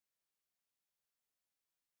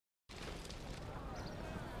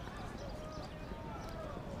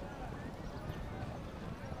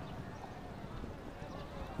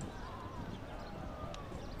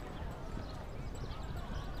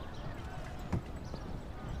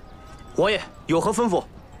王爷有何吩咐？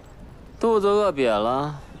肚子饿瘪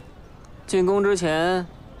了，进宫之前，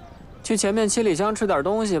去前面七里香吃点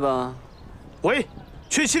东西吧。喂，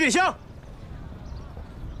去七里香。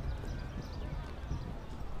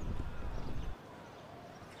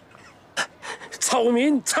草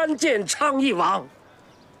民参见昌邑王。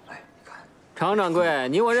常掌柜，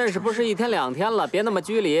你我认识不是1天2天了，别那么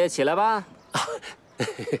拘礼，起来吧。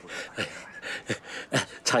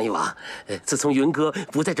昌邑王，自从云哥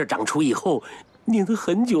不在这长出以后，您都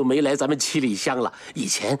很久没来咱们七里香了。以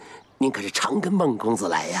前您可是常跟孟公子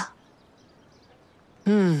来呀。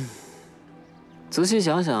仔细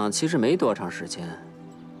想想，其实没多长时间。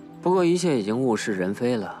不过一切已经物是人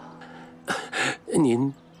非了。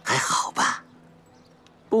您还好吧？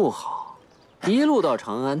不好，一路到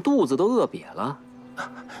长安，肚子都饿瘪了。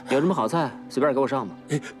有什么好菜，随便给我上吧。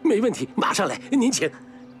没问题，马上来。您请。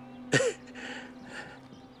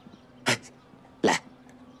来。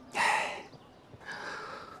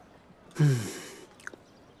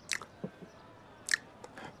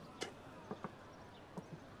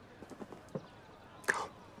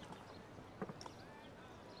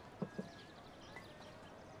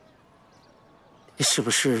是不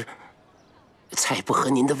是菜不合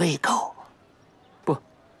您的胃口？不，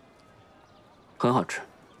很好吃。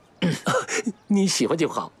你喜欢就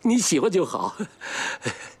好，你喜欢就好。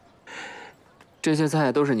这些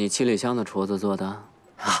菜都是你七里香的厨子做的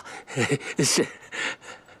啊？是。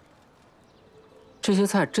这些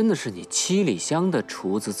菜真的是你七里香的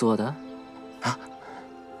厨子做的？啊？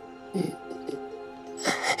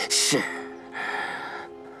是。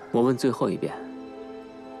我问最后一遍。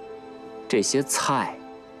这些菜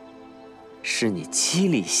是你七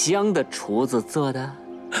里香的厨子做的？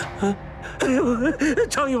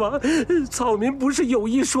昌邑王，草民不是有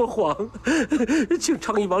意说谎，请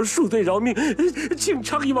昌邑王恕罪饶命，请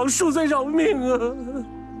昌邑王恕罪饶命啊！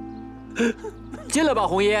进来吧，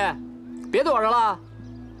红衣，别躲着了。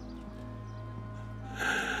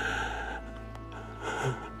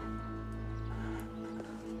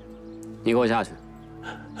你给我下去。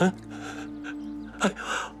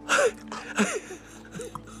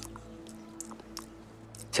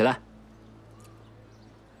起来！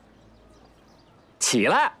起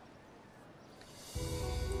来！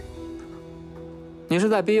你是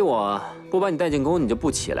在逼我不把你带进宫，你就不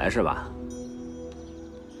起来是吧？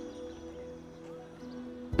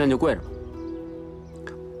那你就跪着吧。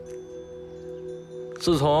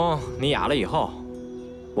自从你哑了以后，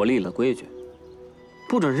我立了规矩，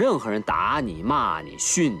不准任何人打你、骂你、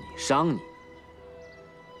训你、伤你。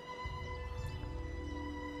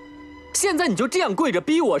现在你就这样跪着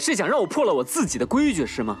逼我，是想让我破了我自己的规矩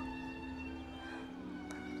是吗？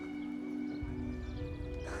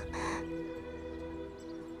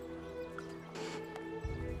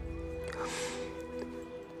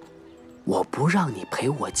我不让你陪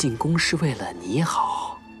我进宫是为了你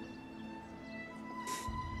好。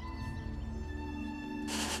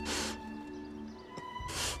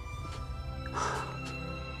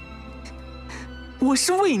我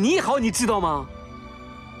是为你好，你知道吗？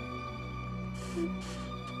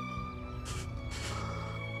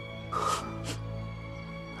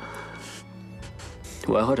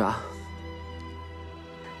我要喝茶，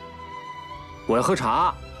我要喝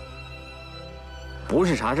茶，不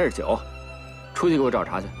是茶，这是酒。出去给我找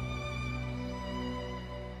茶去。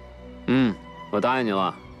我答应你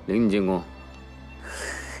了，领你进宫。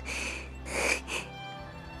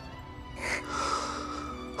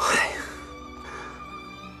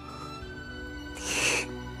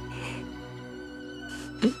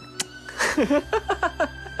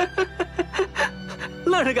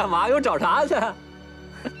愣着干嘛？给我找茬去！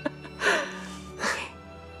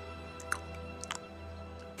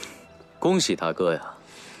恭喜大哥呀！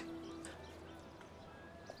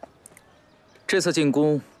这次进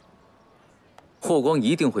宫，霍光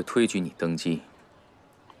一定会推举你登基，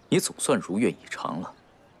你总算如愿以偿了。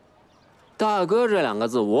大哥这2个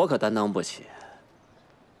字我可担当不起，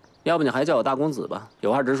要不你还叫我大公子吧，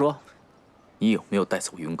有话直说。你有没有带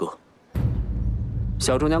走云哥？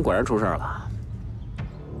小厨娘果然出事了。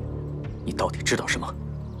你到底知道什么？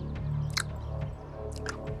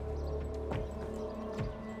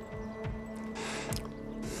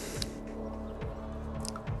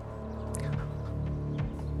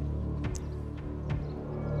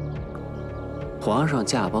皇上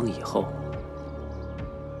驾崩以后，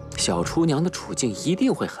小厨娘的处境一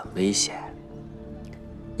定会很危险，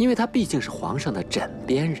因为她毕竟是皇上的枕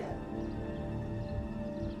边人。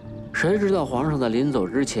谁知道皇上在临走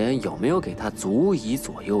之前有没有给他足以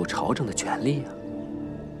左右朝政的权利啊？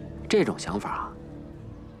这种想法，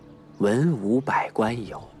文武百官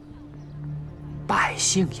有，百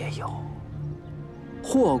姓也有。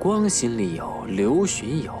霍光心里有，刘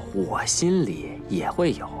询有，我心里也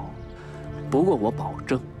会有。不过我保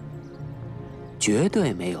证，绝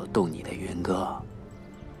对没有动你的云哥。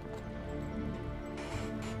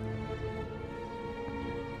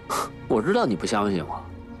我知道你不相信我，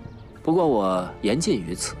不过我言尽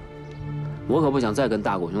于此。我可不想再跟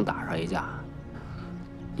大狗熊打上一架。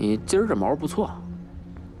你今儿这毛不错。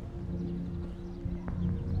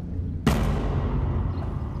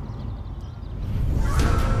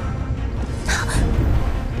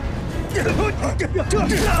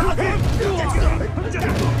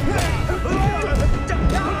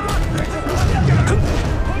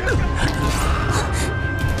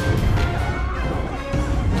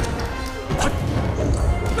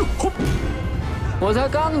 我才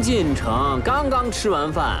刚进城，刚刚吃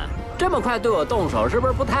完饭，这么快对我动手，是不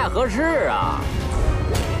是不太合适啊？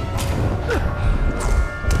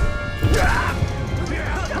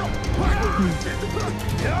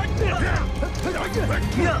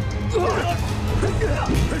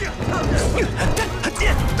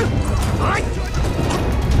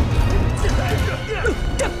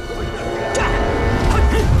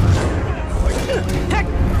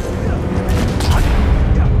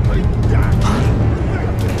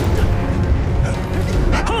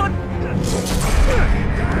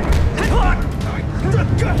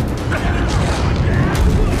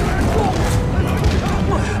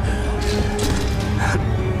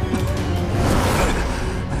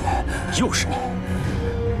 又是你，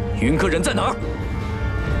云哥人在哪儿？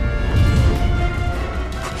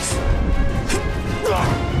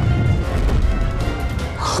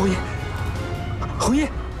侯爷，侯爷，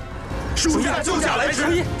属下救驾来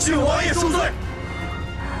迟，请王爷恕罪。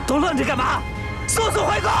都愣着干嘛？速速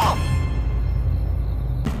回宫！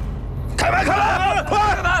开门！开门！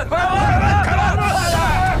快！开门！开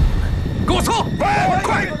门！给我搜！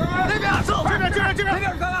快！那边搜！这边！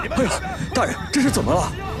哎呀，大人，这是怎么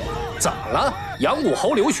了？ 怎么了？杨武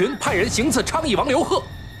侯刘询派人行刺昌邑王刘贺，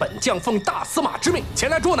本将奉大司马之命前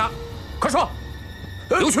来捉拿，快说，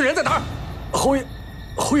刘询人在哪儿？侯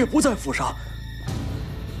爷不在府上。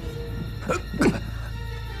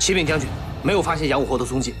启禀将军，没有发现杨武侯的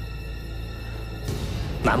踪迹。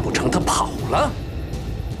难不成他跑了？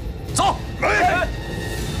走！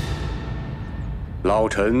老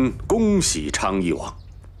臣恭喜昌邑王，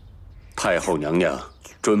太后娘娘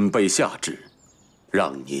准备下旨，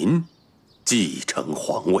让您 继承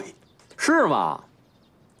皇位，是吗？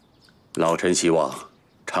老臣希望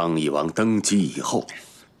昌邑王登基以后，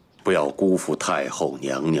不要辜负太后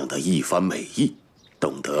娘娘的一番美意，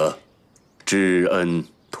懂得知恩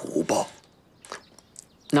图报。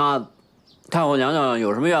那太后娘娘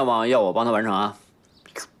有什么愿望要我帮她完成啊？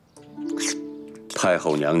太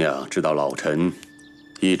后娘娘知道老臣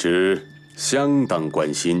一直相当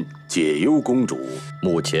关心解忧公主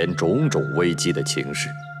目前种种危机的情势。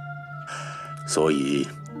 所以，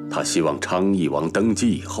他希望昌邑王登基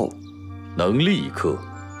以后，能立刻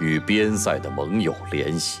与边塞的盟友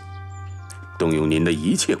联系，动用您的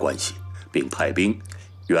一切关系，并派兵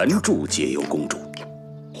援助解忧公主，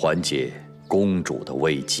缓解公主的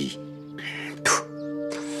危机。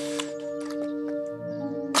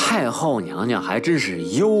太后娘娘还真是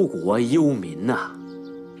忧国忧民呐，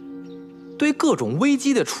对各种危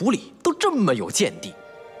机的处理都这么有见地。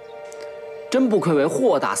 真不愧为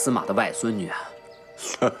霍大司马的外孙女啊！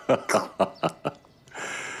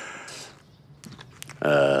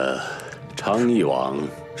昌邑王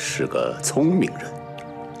是个聪明人，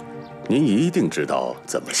您一定知道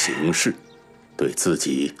怎么行事，对自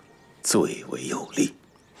己最为有利。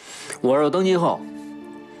我若登基后，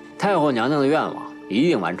太后娘娘的愿望一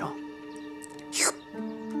定完成。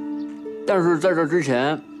但是在这之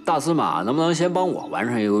前，大司马能不能先帮我完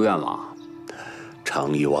成一个愿望？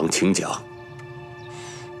昌邑王，请讲。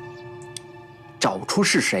 找出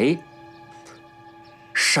是谁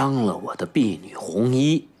伤了我的婢女红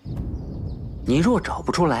衣。你若找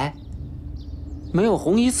不出来，没有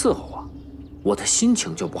红衣伺候我，我的心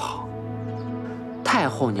情就不好。太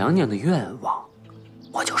后娘娘的愿望，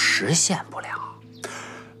我就实现不了。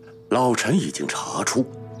老臣已经查出，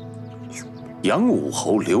杨武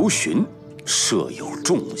侯刘询设有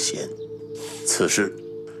重嫌，此事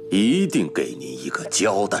一定给您一个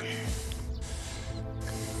交代。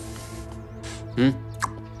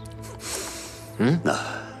 那。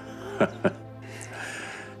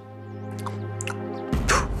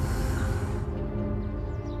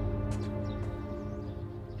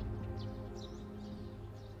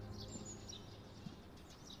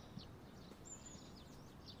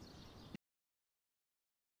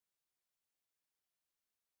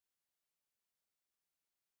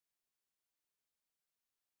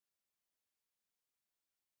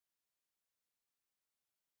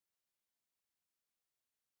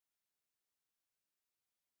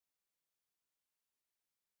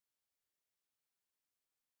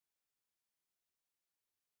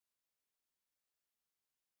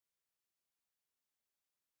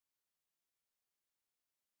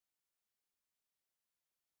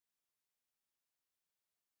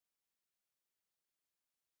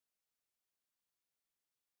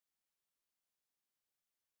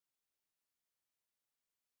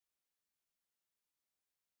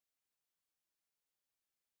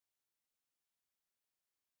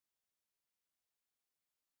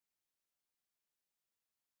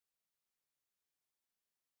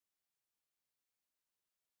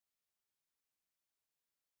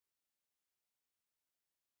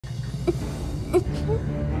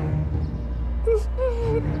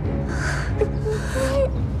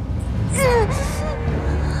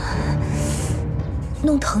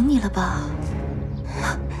弄疼你了吧？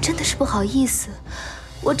真的是不好意思，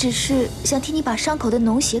我只是想替你把伤口的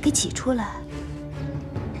脓血给挤出来。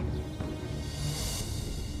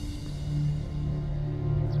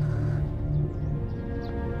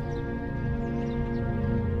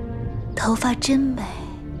头发真美，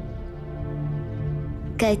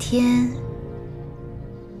改天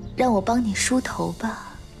让我帮你梳头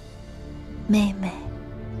吧，妹妹。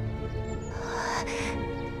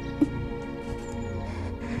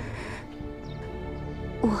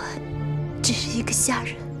我只是一个下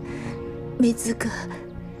人，没资格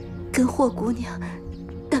跟霍姑娘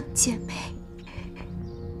当姐妹。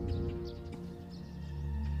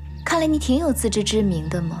看来你挺有自知之明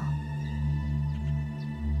的嘛。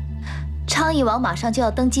昌邑王马上就要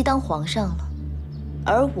登基当皇上了，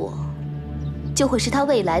而我就会是他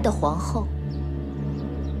未来的皇后。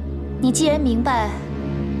你既然明白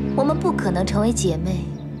我们不可能成为姐妹，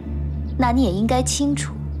那你也应该清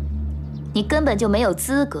楚，你根本就没有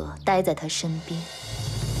资格待在他身边。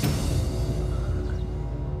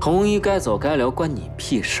红衣该走该留，关你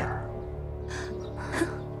屁事儿！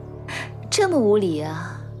这么无理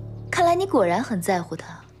啊！看来你果然很在乎他。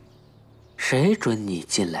谁准你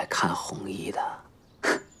进来看红衣的？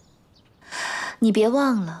你别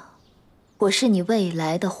忘了，我是你未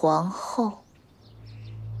来的皇后。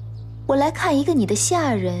我来看一个你的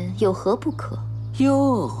下人有何不可？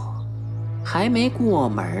哟，还没过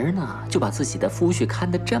门呢，就把自己的夫婿看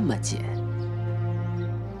得这么紧，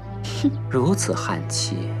如此悍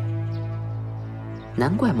气，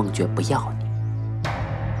难怪孟爵不要你。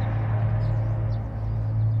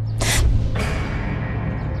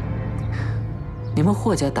你们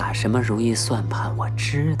霍家打什么如意算盘，我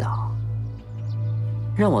知道。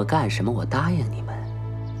让我干什么，我答应你们。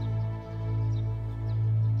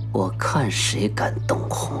我看谁敢动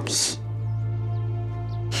红衣。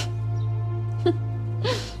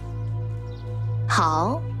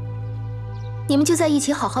好，你们就在一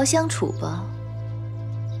起好好相处吧。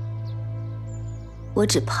我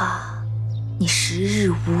只怕你时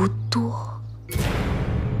日无多。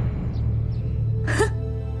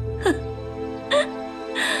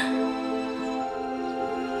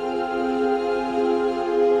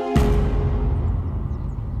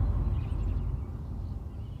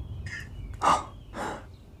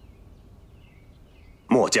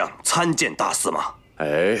末将参见大司马。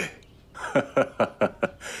哎，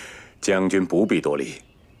将军不必多礼。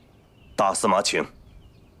大司马请。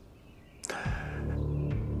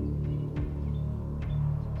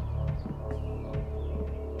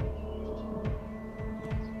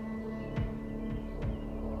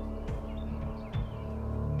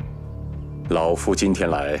老夫今天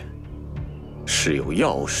来，是有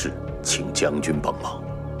要事，请将军帮忙。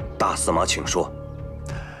大司马请说。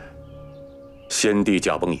先帝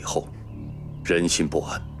驾崩以后，人心不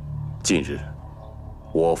安。近日，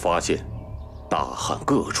我发现大汉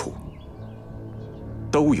各处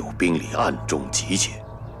都有兵力暗中集结，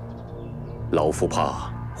老夫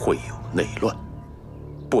怕会有内乱，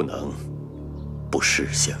不能不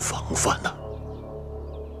事先防范呐。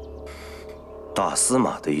大司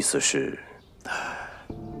马的意思是，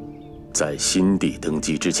在新帝登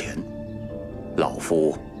基之前，老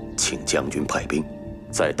夫请将军派兵，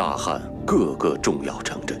在大汉各个重要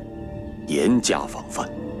城镇严加防范，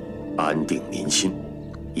安定民心，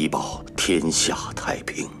以保天下太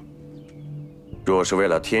平。若是为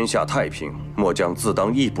了天下太平，末将自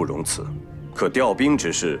当义不容辞。可调兵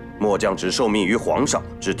之事，末将只受命于皇上，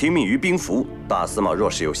只听命于兵符。大司马若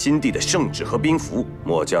是有新帝的圣旨和兵符，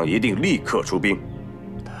末将一定立刻出兵。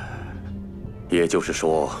也就是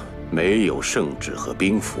说，没有圣旨和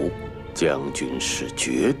兵符，将军是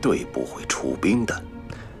绝对不会出兵的。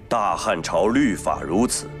大汉朝律法如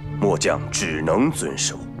此，末将只能遵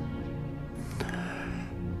守。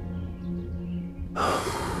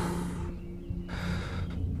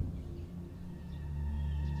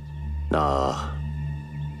那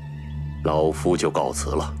老夫就告辞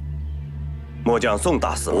了。末将送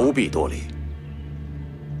大司马。不必多礼。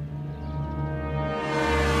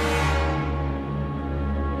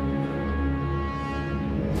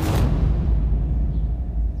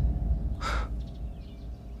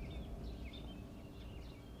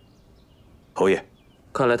侯爷，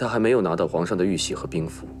看来他还没有拿到皇上的玉玺和兵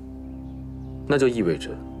符，那就意味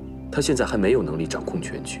着他现在还没有能力掌控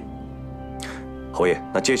全局。侯爷，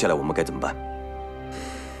那接下来我们该怎么办？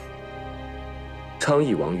昌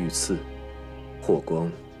邑王遇刺，霍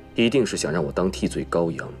光一定是想让我当替罪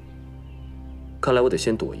羔羊。看来我得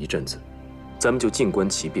先躲一阵子，咱们就静观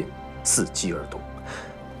其变，伺机而动。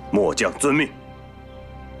末将遵命。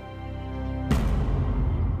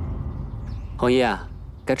红衣啊，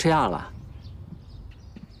该吃药了。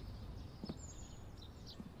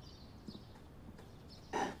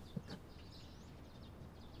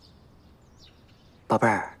宝贝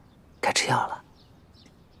儿，该吃药了。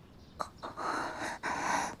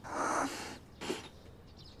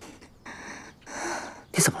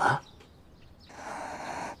你怎么了？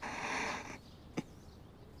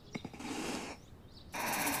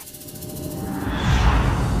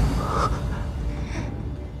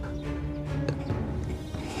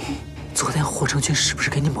昨天霍成君是不是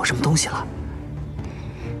给你抹什么东西了？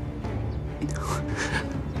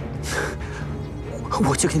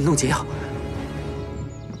我去给你弄解药。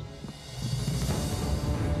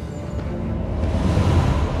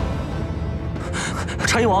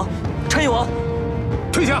昌邑王，昌邑王，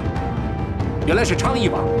退下！原来是昌邑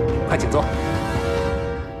王，快请坐。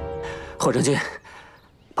霍成君，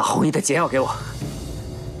把红衣的解药给我。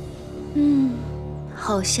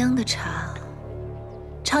好香的茶。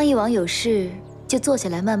昌邑王有事就坐下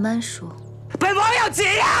来慢慢说。本王要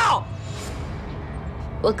解药。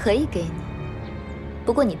我可以给你，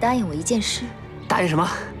不过你答应我一件事。答应什么？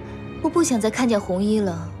我不想再看见红衣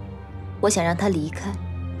了，我想让她离开。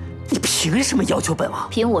你凭什么要求本王？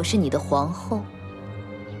凭我是你的皇后，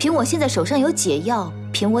凭我现在手上有解药，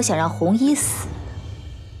凭我想让红衣死，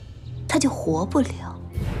她就活不了。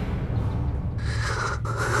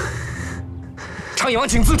昌邑王，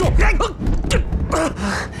请自重。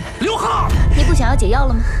刘浩，你不想要解药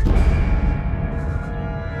了吗？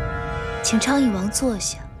请昌邑王坐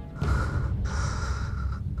下。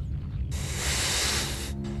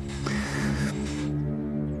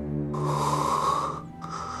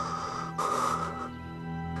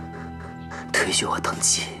推举我登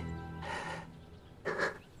基，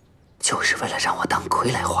就是为了让我当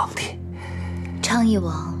傀儡皇帝。昌邑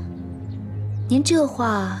王，您这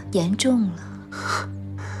话严重了。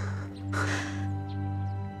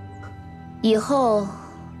以后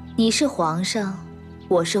你是皇上，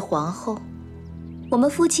我是皇后，我们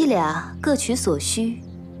夫妻俩各取所需。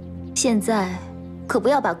现在可不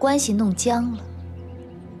要把关系弄僵了。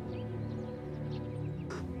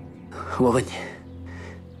我问你，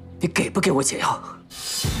你给不给我解药？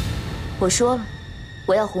我说了，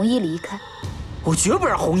我要红衣离开。我绝不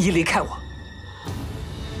让红衣离开我。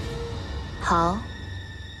好，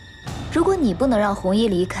如果你不能让红衣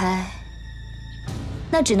离开，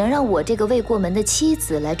那只能让我这个未过门的妻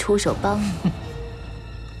子来出手帮你。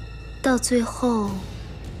到最后，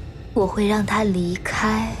我会让他离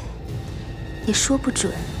开，也说不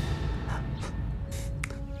准。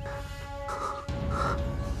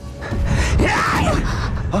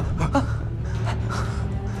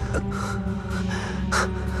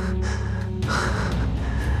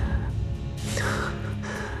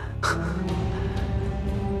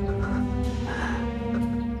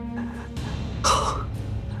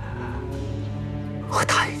我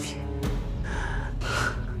答应你。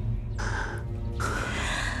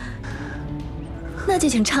那就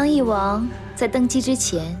请昌邑王在登基之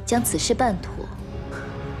前将此事办妥。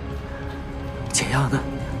解药呢？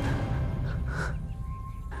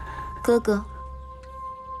哥哥，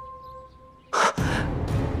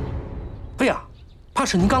妃儿，怕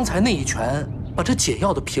是您刚才那一拳把这解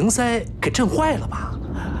药的瓶塞给震坏了吧？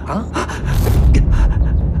啊！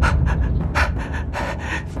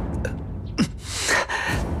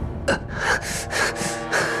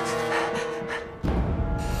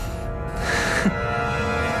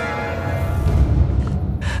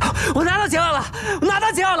我拿到解药了！我拿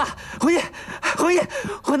到解药了！红衣，红衣，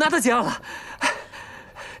我拿到解药了！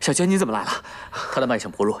小娟，你怎么来了？他的脉象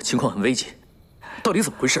薄弱，情况很危急。到底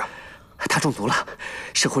怎么回事？他中毒了，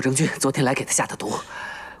是霍成君昨天来给他下的毒。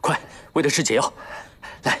快，为他吃解药。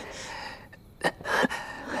来，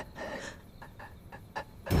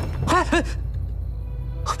快！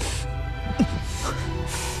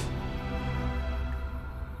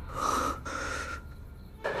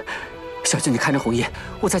小娟，你看着红衣，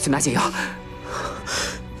我再去拿解药。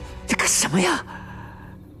你干什么呀？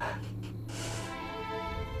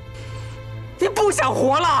你不想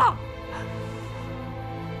活了？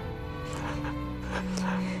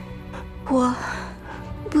我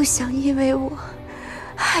不想因为我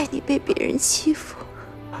害你被别人欺负，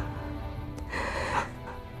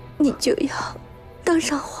你就要当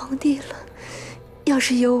上皇帝了。要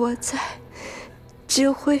是有我在，只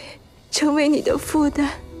会成为你的负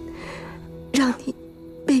担，让你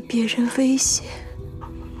被别人威胁。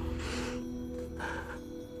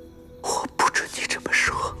我不准你这么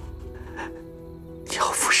说，你要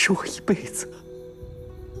服侍我一辈子。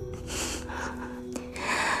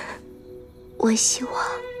我希望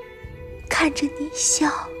看着你笑。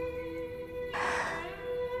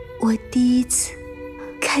我第一次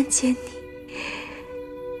看见你，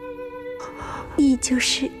你就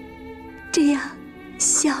是这样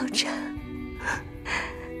笑着。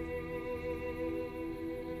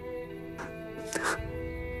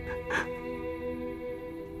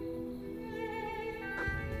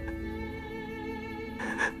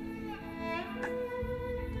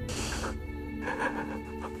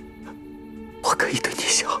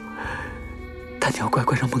你要乖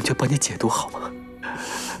乖让孟爵帮你解毒好吗？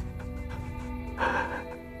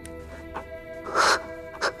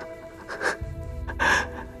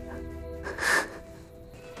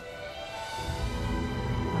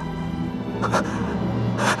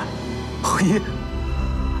红衣，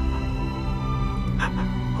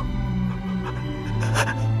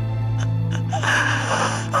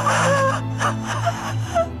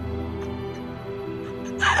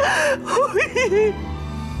红衣。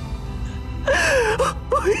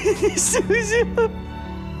你醒醒！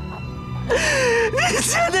你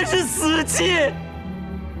欠的是死期，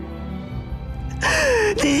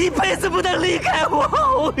你一辈子不能离开我，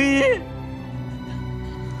红衣！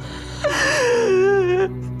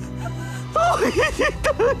红衣，你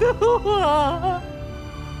等等我！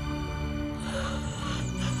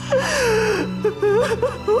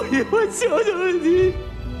红衣，我求求你，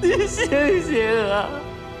你醒醒啊！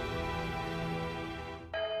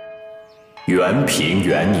元平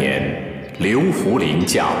元年，刘弗陵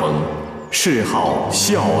驾崩，谥号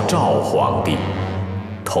孝昭皇帝。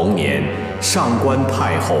同年，上官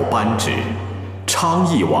太后颁旨，昌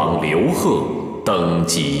邑王刘贺登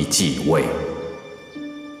基继位。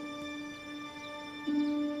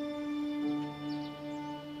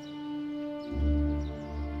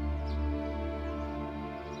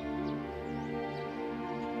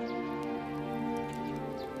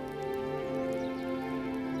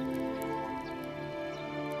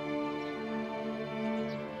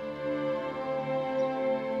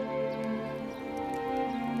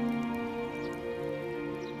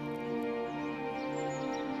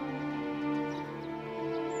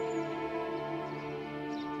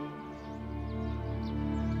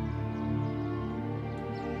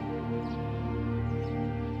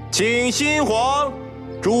请新皇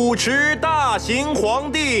主持大行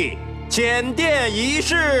皇帝遣电仪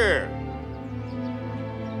式。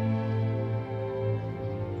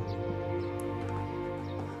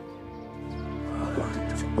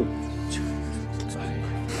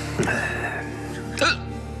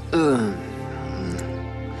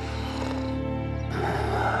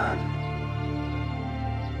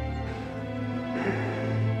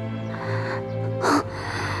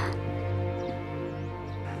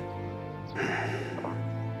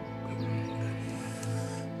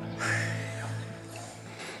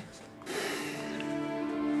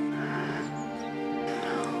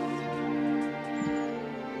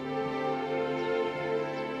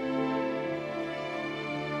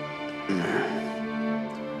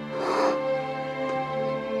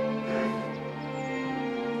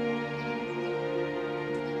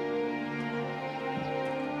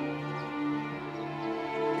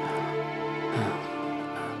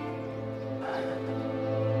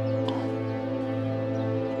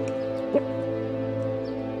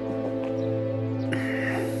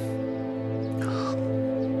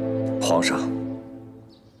皇上，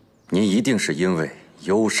您一定是因为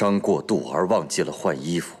忧伤过度而忘记了换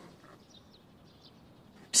衣服。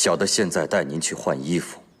小的现在带您去换衣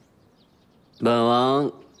服。本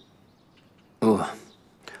王，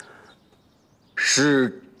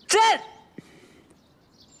是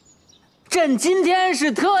朕今天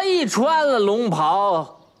是特意穿了龙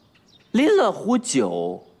袍，拎了壶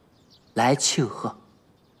酒，来庆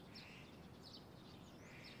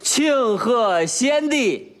贺先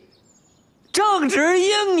帝正值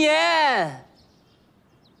英年，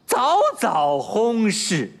早早薨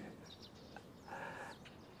逝，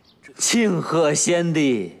庆贺先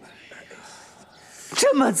帝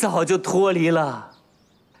这么早就脱离了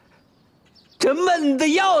这闷得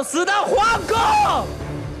要死的皇宫。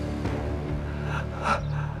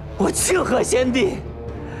我庆贺先帝，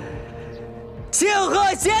庆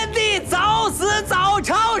贺先帝早死早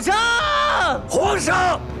超生。皇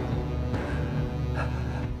上，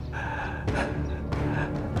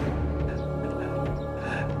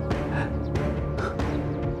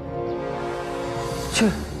去，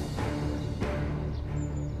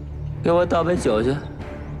给我倒杯酒去。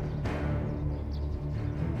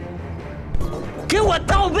给我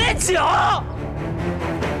倒杯酒！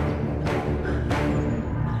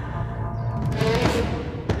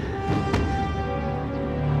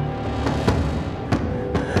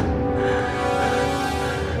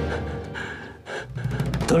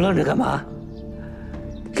都愣着干嘛？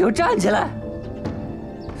给我站起来！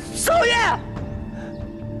少爷，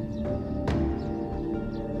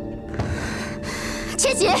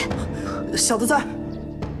千玺，小的在。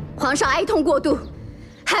皇上哀痛过度，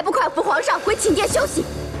还不快扶皇上回寝殿休息？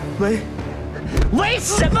为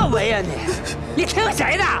什么为啊你？你听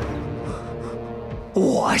谁的？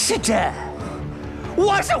我是朕，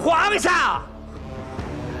我是皇上。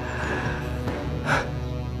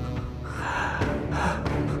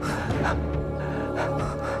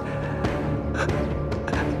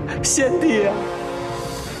先帝啊，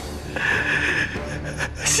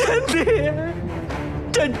先帝，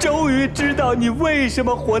朕终于知道你为什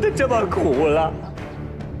么活得这么苦了。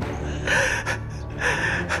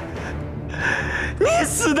你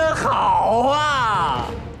死得好啊！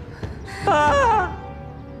啊！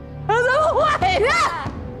怎么会？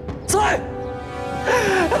在。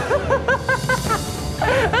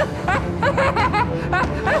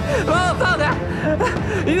放开！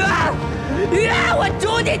冤！我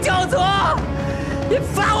诛你九族！你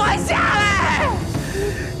放我下来！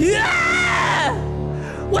冤！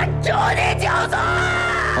我诛你九族！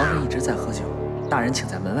皇上一直在喝酒，大人请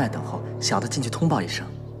在门外等候，小的进去通报一声。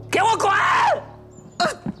给我滚！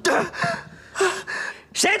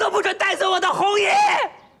谁都不准带走我的红衣！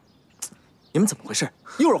你们怎么回事？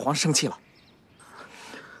又是皇上生气了？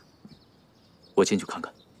我进去看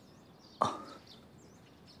看。啊！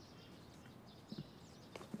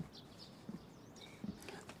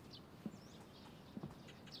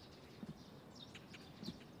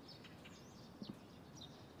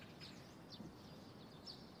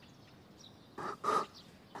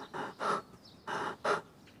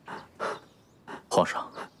皇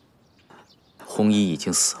上，红衣已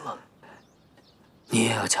经死了。你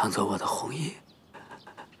也要抢走我的红衣？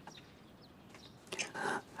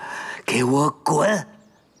给我滚！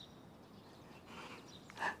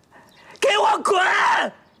给我滚！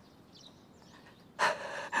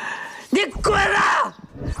你滚啊！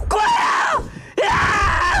滚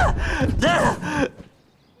啊！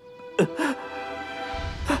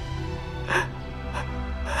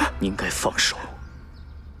你应该放手，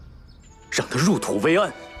让他入土为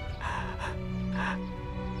安。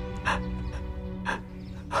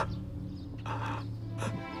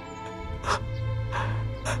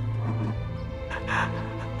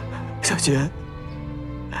小娟，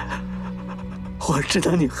我知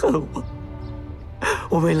道你恨我。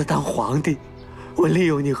我为了当皇帝，我利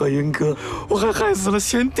用你和云哥，我还害死了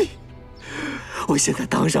先帝。我现在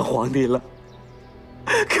当上皇帝了，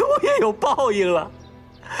可我也有报应了。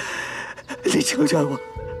你成全我，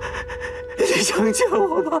你成全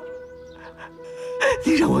我吧。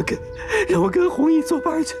你让我跟弘毅作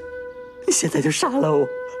伴去，你现在就杀了我。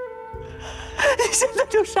你现在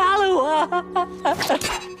就杀了我！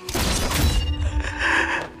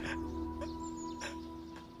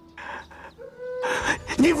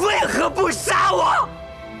你为何不杀我？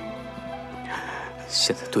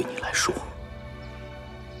现在对你来说，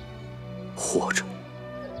活着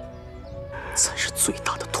才是最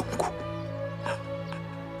大的痛苦。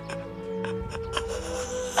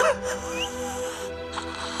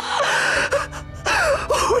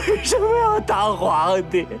我为什么要当皇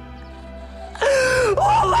帝？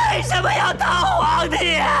我为什么要当皇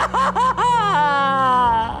帝啊？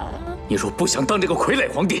你若不想当这个傀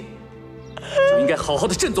儡皇帝，就应该好好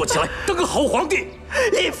的振作起来，当个好皇帝。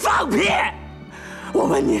你放屁！我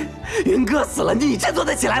问你，云哥死了，你振作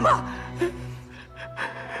得起来吗？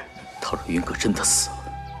倘若云哥真的死了，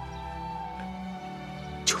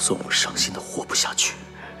就算我伤心的活不下去，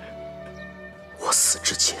我死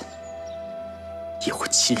之前也会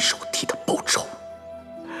亲手替他报仇。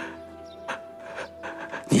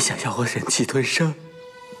你想要我忍气吞声？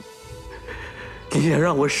你想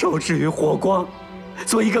让我受制于火光，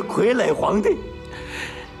做一个傀儡皇帝？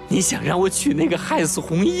你想让我娶那个害死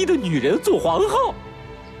红衣的女人做皇后？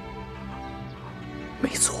没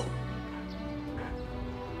错。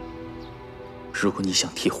如果你想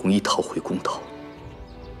替红衣讨回公道，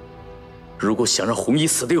如果想让红衣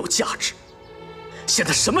死得有价值，现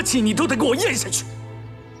在什么气你都得给我咽下去。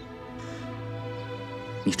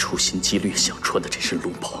你处心积虑想穿的这身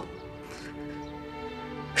龙袍，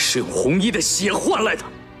是用红衣的血换来的。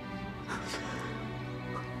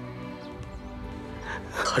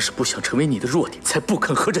他是不想成为你的弱点，才不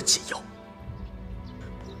肯喝这解药。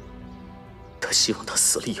他希望他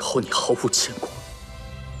死了以后，你毫无牵挂，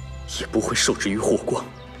也不会受制于火光，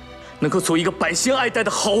能够做一个百姓爱戴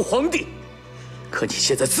的好皇帝。可你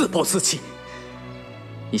现在自暴自弃，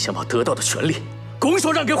你想把得到的权利拱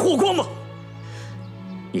手让给火光吗？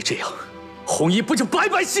你这样，红衣不就白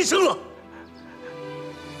白牺牲了？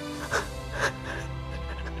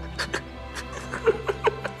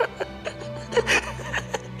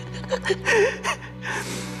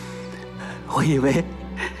我以为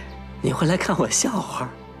你会来看我笑话，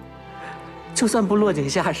就算不落井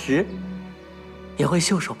下石，也会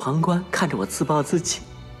袖手旁观，看着我自暴自弃。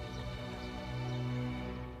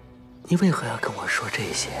你为何要跟我说这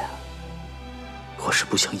些啊？我是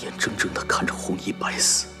不想眼睁睁地看着红衣白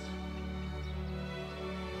死，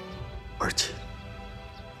而且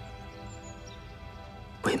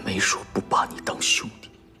我也没说不把你当兄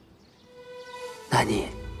弟。那你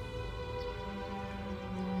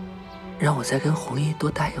让我再跟弘一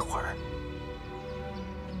多待一会儿，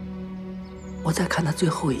我再看他最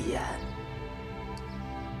后一眼，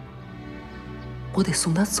我得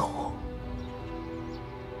送他走。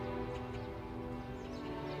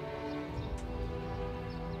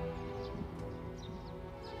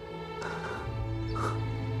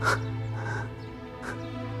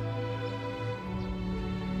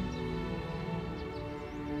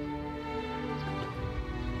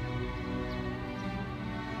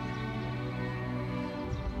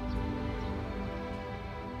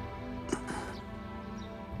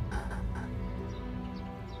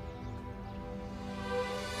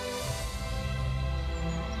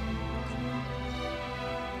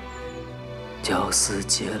绞丝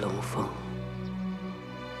结龙凤，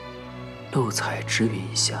六彩织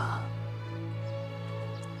云霞，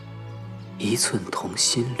一寸同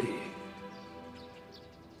心缕，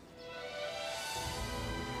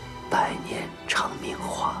百年长命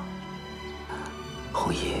花。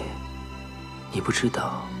红叶，你不知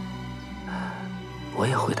道，我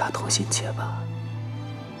也会打同心结吧？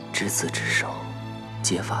执子之手，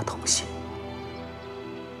结发同心。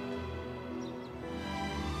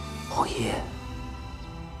红叶，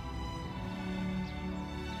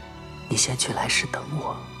你先去来世等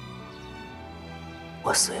我，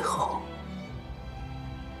我随后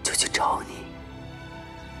就去找你，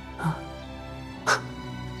啊。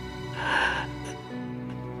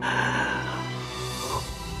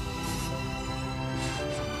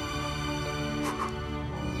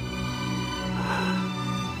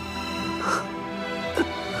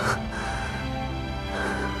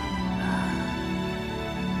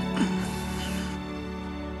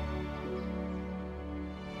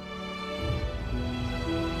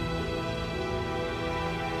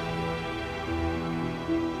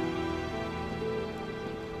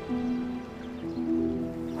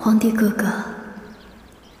皇帝哥哥，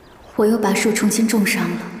我又把树重新种上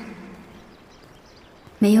了。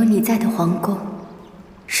没有你在的皇宫，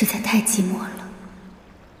实在太寂寞了。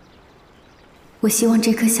我希望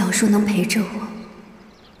这棵小树能陪着我，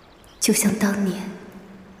就像当年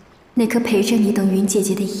那棵陪着你等云姐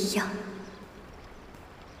姐的一样。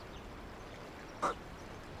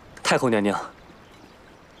太后娘娘，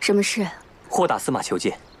什么事？霍大司马求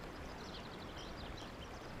见。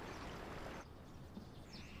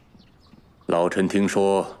老臣听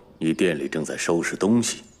说你殿里正在收拾东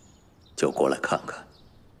西，就过来看看。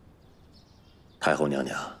太后娘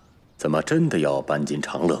娘，怎么真的要搬进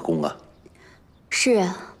长乐宫啊？是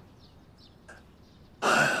啊。哎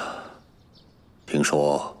呀，听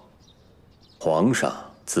说皇上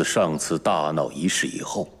自上次大闹一事以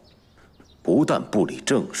后，不但不理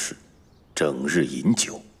政事，整日饮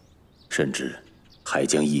酒，甚至还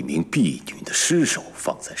将一名婢女的尸首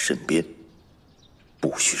放在身边，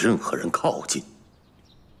不许任何人靠近，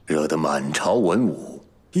惹得满朝文武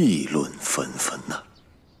议论纷纷呐。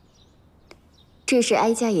这事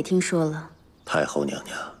哀家也听说了。太后娘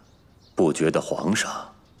娘，不觉得皇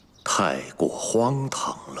上太过荒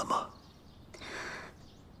唐了吗？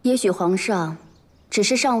也许皇上只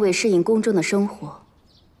是尚未适应宫中的生活，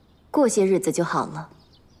过些日子就好了。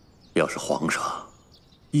要是皇上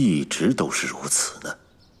一直都是如此呢？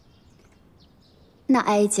那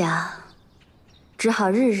哀家只好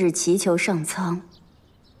日日祈求上苍，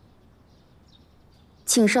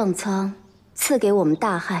请上苍赐给我们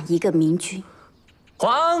大汉一个明君。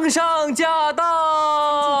皇上驾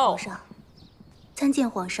到！参见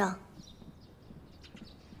皇上。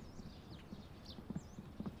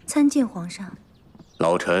参见皇上。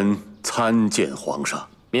老臣参见皇上。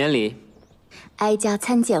免礼。哀家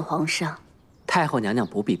参见皇上。太后娘娘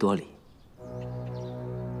不必多礼，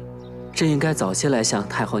朕应该早些来向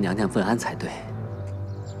太后娘娘问安才对。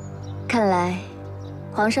看来，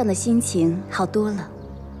皇上的心情好多了。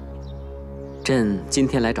朕今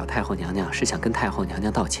天来找太后娘娘，是想跟太后娘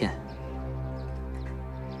娘道歉。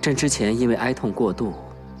朕之前因为哀痛过度，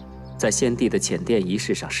在先帝的遣殿仪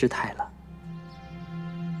式上失态了，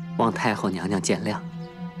望太后娘娘见谅。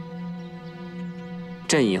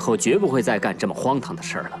朕以后绝不会再干这么荒唐的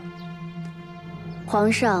事儿了。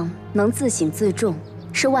皇上能自省自重，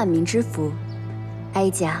是万民之福。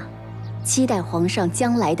哀家期待皇上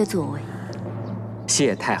将来的作为。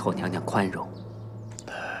谢太后娘娘宽容。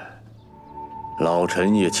老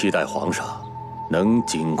臣也期待皇上能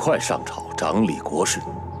尽快上朝掌理国事，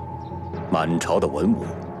满朝的文武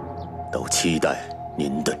都期待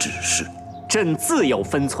您的指示。朕自有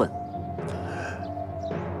分寸。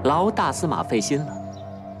劳大司马费心了，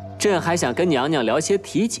朕还想跟娘娘聊些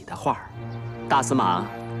体己的话儿。大司马，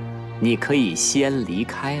你可以先离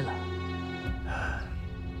开了。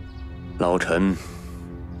老臣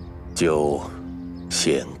就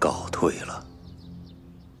先告退了。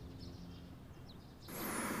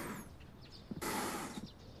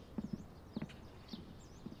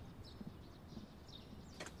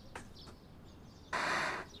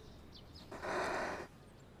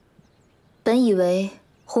本以为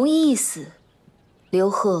红衣一死，刘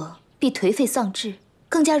贺必颓废丧志，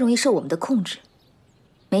更加容易受我们的控制。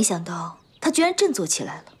没想到他居然振作起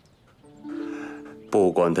来了。不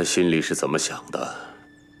管他心里是怎么想的，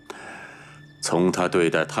从他对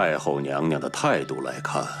待太后娘娘的态度来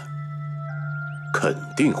看，肯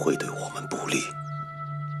定会对我们不利。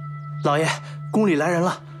老爷，宫里来人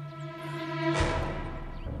了。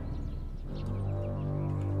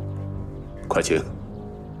快请。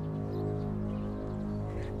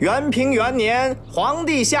元平元年，皇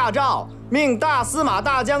帝下诏，命大司马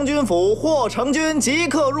大将军府霍成军即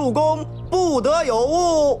刻入宫，不得有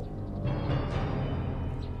误。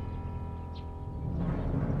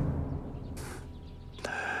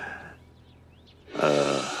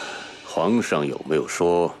皇上有没有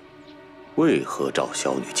说为何召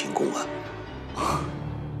小女进宫啊？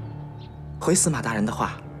回司马大人的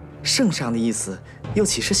话，圣上的意思又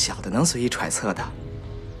岂是小的能随意揣测的？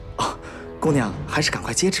哦，姑娘还是赶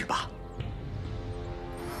快接旨吧。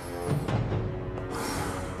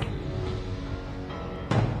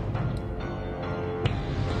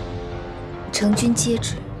成君接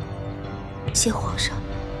旨，谢皇上。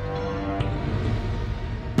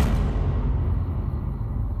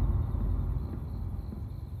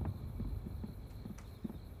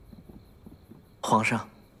皇上，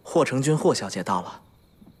霍成君霍小姐到了。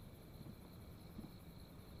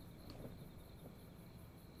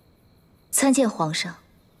参见皇上。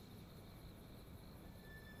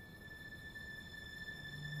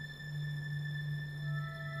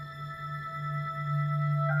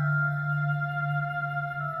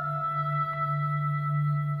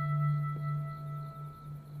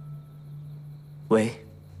喂。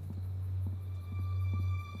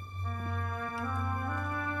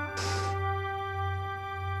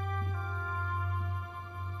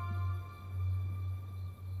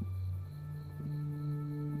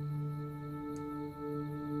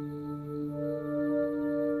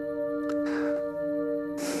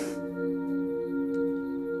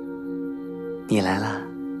你来了，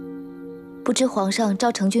不知皇上召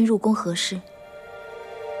成君入宫何事？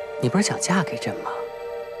你不是想嫁给朕吗？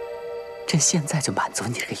朕现在就满足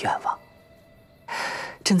你这个愿望。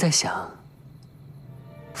朕在想，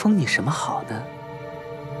封你什么好呢？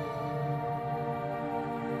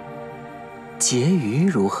婕妤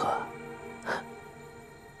如何？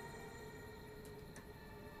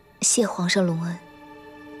谢皇上隆恩。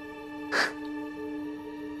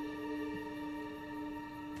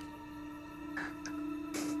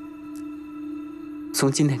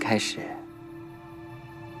从今天开始，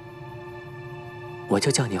我就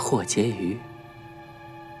叫你霍婕妤。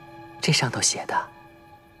这上头写的，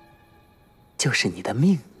就是你的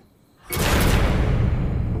命。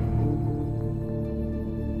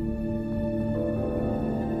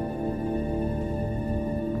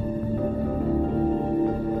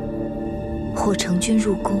霍成君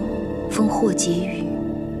入宫，封霍婕妤。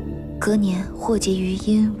隔年，霍婕妤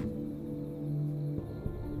因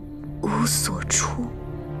无所出，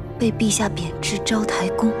被陛下贬至昭台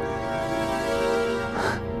宫。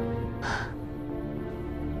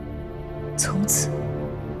从此，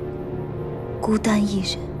孤单一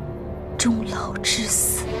人，终老致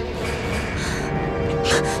死。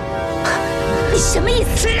你什么意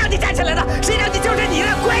思？谁让你站起来的？谁让你就是你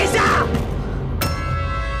的？跪下！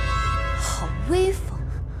好威风！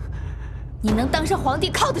你能当上皇帝，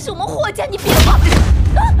靠的是我们霍家，你别忘了。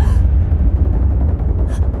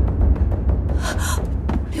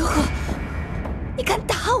刘贺，你敢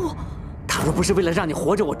打我？他若不是为了让你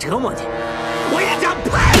活着，我折磨你，我也想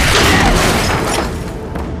拍死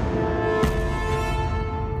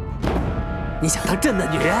你！你想当朕的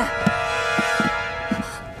女人？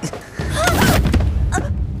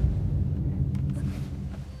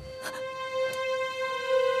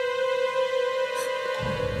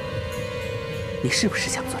你是不是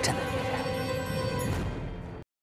想做朕的女人？